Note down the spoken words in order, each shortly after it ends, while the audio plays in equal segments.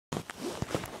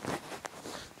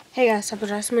Hey guys,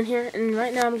 Jasmine here, and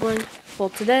right now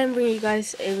today I'm bringing you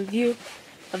guys a review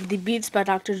of the Beats by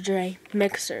Dr. Dre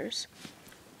Mixrs,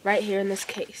 right here in this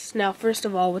case. Now, first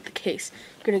of all, with the case,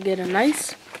 you're going to get a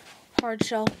nice hard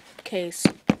shell case.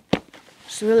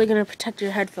 It's really going to protect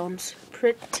your headphones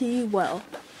pretty well.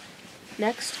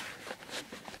 Next,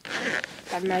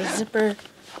 got a nice zipper,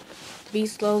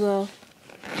 Beats logo,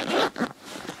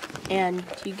 and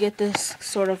you get this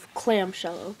sort of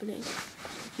clamshell opening.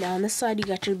 Now on this side you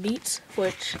got your beats,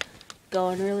 which go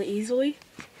in really easily.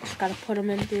 Just gotta put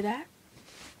them in through that.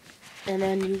 And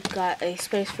then you've got a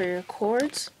space for your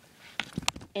cords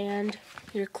and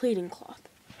your cleaning cloth.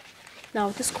 Now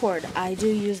with this cord, I do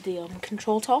use the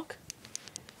control talk.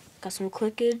 Got some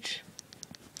clickage,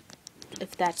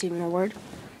 if that's even a word.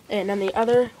 And then the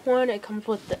other one, it comes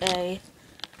with a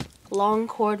long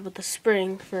cord with a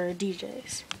spring for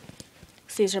DJs.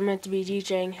 So these are meant to be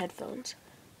DJing headphones.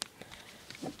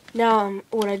 Now,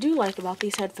 what I do like about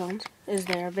these headphones is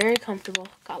they are very comfortable,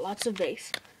 got lots of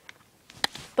bass,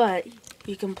 but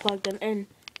you can plug them in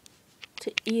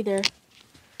to either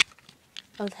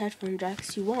of the headphone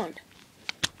jacks you want.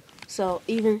 So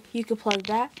even you could plug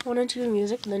that one into your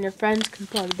music, and then your friends can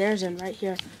plug theirs in right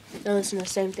here and listen to the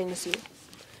same thing as you.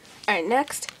 Alright,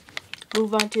 next,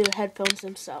 move on to the headphones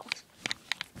themselves.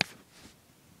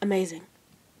 Amazing.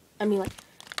 I mean, like,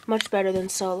 much better than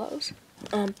Solos.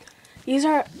 These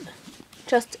are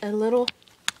just a little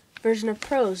version of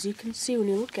Pros. You can see when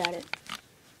you look at it.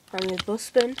 I mean, they both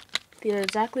spin. They're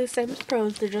exactly the same as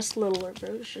Pros. They're just a littler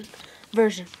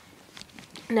version.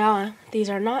 Now,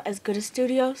 these are not as good as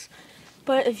Studios,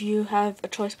 but if you have a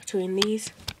choice between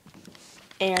these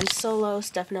and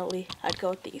Solos, definitely I'd go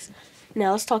with these.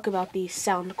 Now, let's talk about the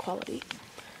sound quality.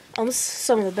 This is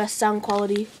some of the best sound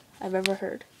quality I've ever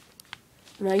heard.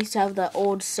 I used to have the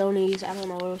old Sony's, I don't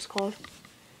know what it was called.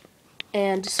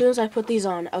 And as soon as I put these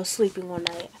on, I was sleeping one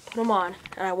night. I put them on,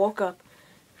 and I woke up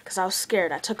because I was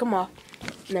scared. I took them off,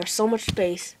 and there was so much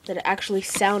space that it actually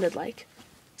sounded like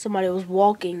somebody was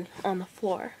walking on the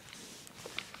floor.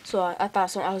 So I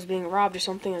thought I was being robbed or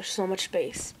something. There's so much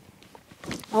space.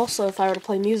 Also, if I were to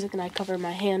play music and I cover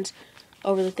my hands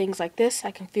over the things like this,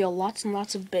 I can feel lots and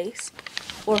lots of bass.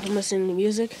 Or if I'm listening to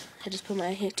music, I just put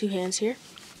my two hands here.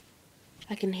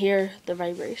 I can hear the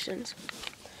vibrations.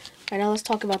 Alright, now let's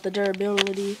talk about the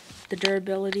durability,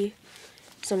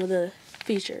 some of the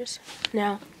features.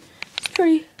 Now, it's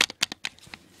pretty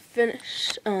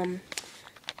finished.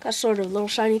 Got sort of a little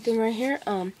shiny thing right here.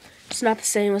 It's not the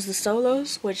same as the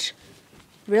Solos, which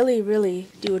really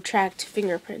do attract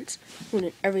fingerprints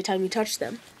every time you touch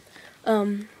them.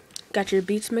 Got your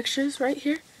Beats Mixrs right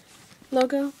here,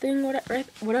 logo thing,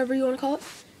 whatever you want to call it.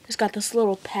 It's got this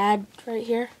little pad right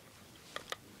here,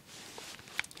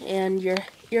 and your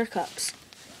ear cups,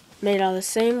 made out of the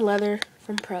same leather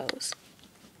from Pros.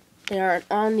 They are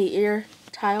on the ear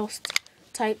tile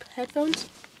type headphones,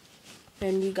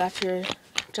 and you got your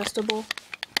adjustable,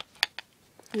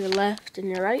 your left and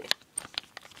your right,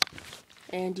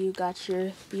 and you got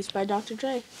your Beats by Dr.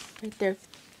 Dre right there.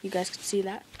 You guys can see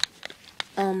that.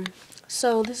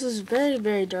 So this is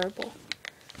very durable,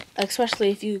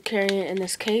 especially if you carry it in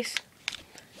this case.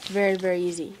 Very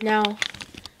easy. Now,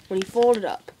 when you fold it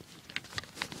up,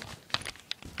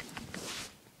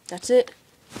 that's it.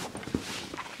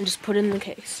 And just put it in the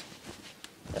case,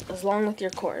 along with your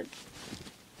cord.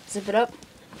 Zip it up,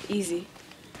 easy.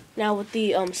 Now with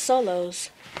the Solos,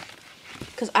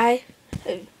 because I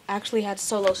actually had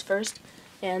Solos first,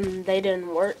 and they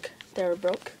didn't work. They were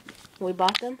broke when we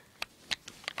bought them.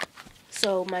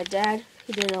 So my dad,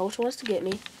 he didn't know which ones to get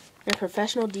me, and a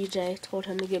professional DJ told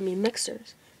him to get me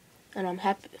Mixrs. And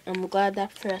I'm glad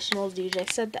that professional DJ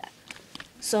said that.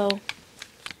 So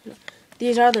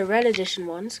these are the red edition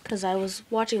ones, because I was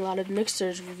watching a lot of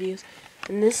Mixrs reviews,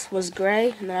 and this was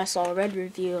gray, and then I saw a red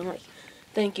review, and I'm like,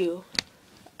 thank you.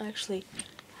 I actually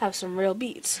have some real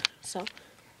beats. So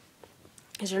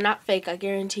these are not fake, I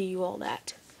guarantee you all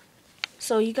that.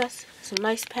 So you got some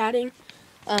nice padding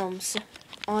on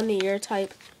the ear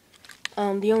type.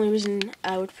 The only reason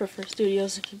I would prefer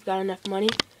Studios if you've got enough money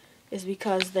is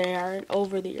because they are an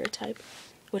over-the-ear type,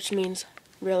 which means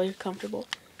really comfortable.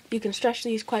 You can stretch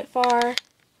these quite far,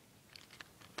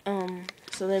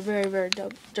 so they're very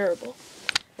durable.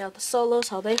 Now the Solos,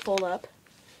 how they fold up,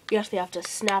 you actually have to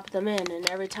snap them in, and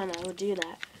every time I would do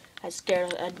that, I was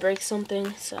scared I'd break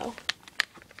something. So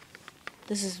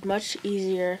this is much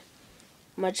easier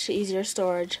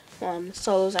storage.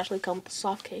 Solos actually come with a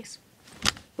soft case,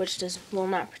 which will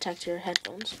not protect your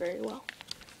headphones very well.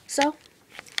 So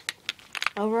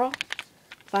overall,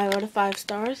 5 out of 5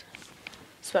 stars,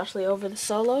 especially over the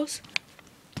Solos.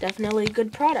 Definitely a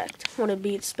good product. One of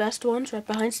Beats' best ones, right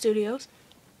behind Studios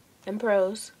and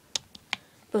Pros.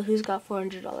 But who's got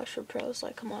 $400 for Pros?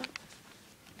 Like, come on.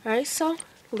 Alright, so,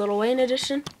 Lil Wayne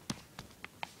edition.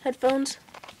 Headphones.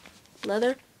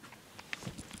 Leather.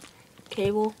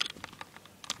 Cable.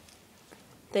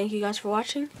 Thank you guys for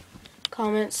watching.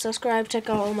 Comment, subscribe, check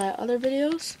out all my other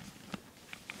videos.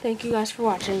 Thank you guys for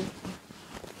watching.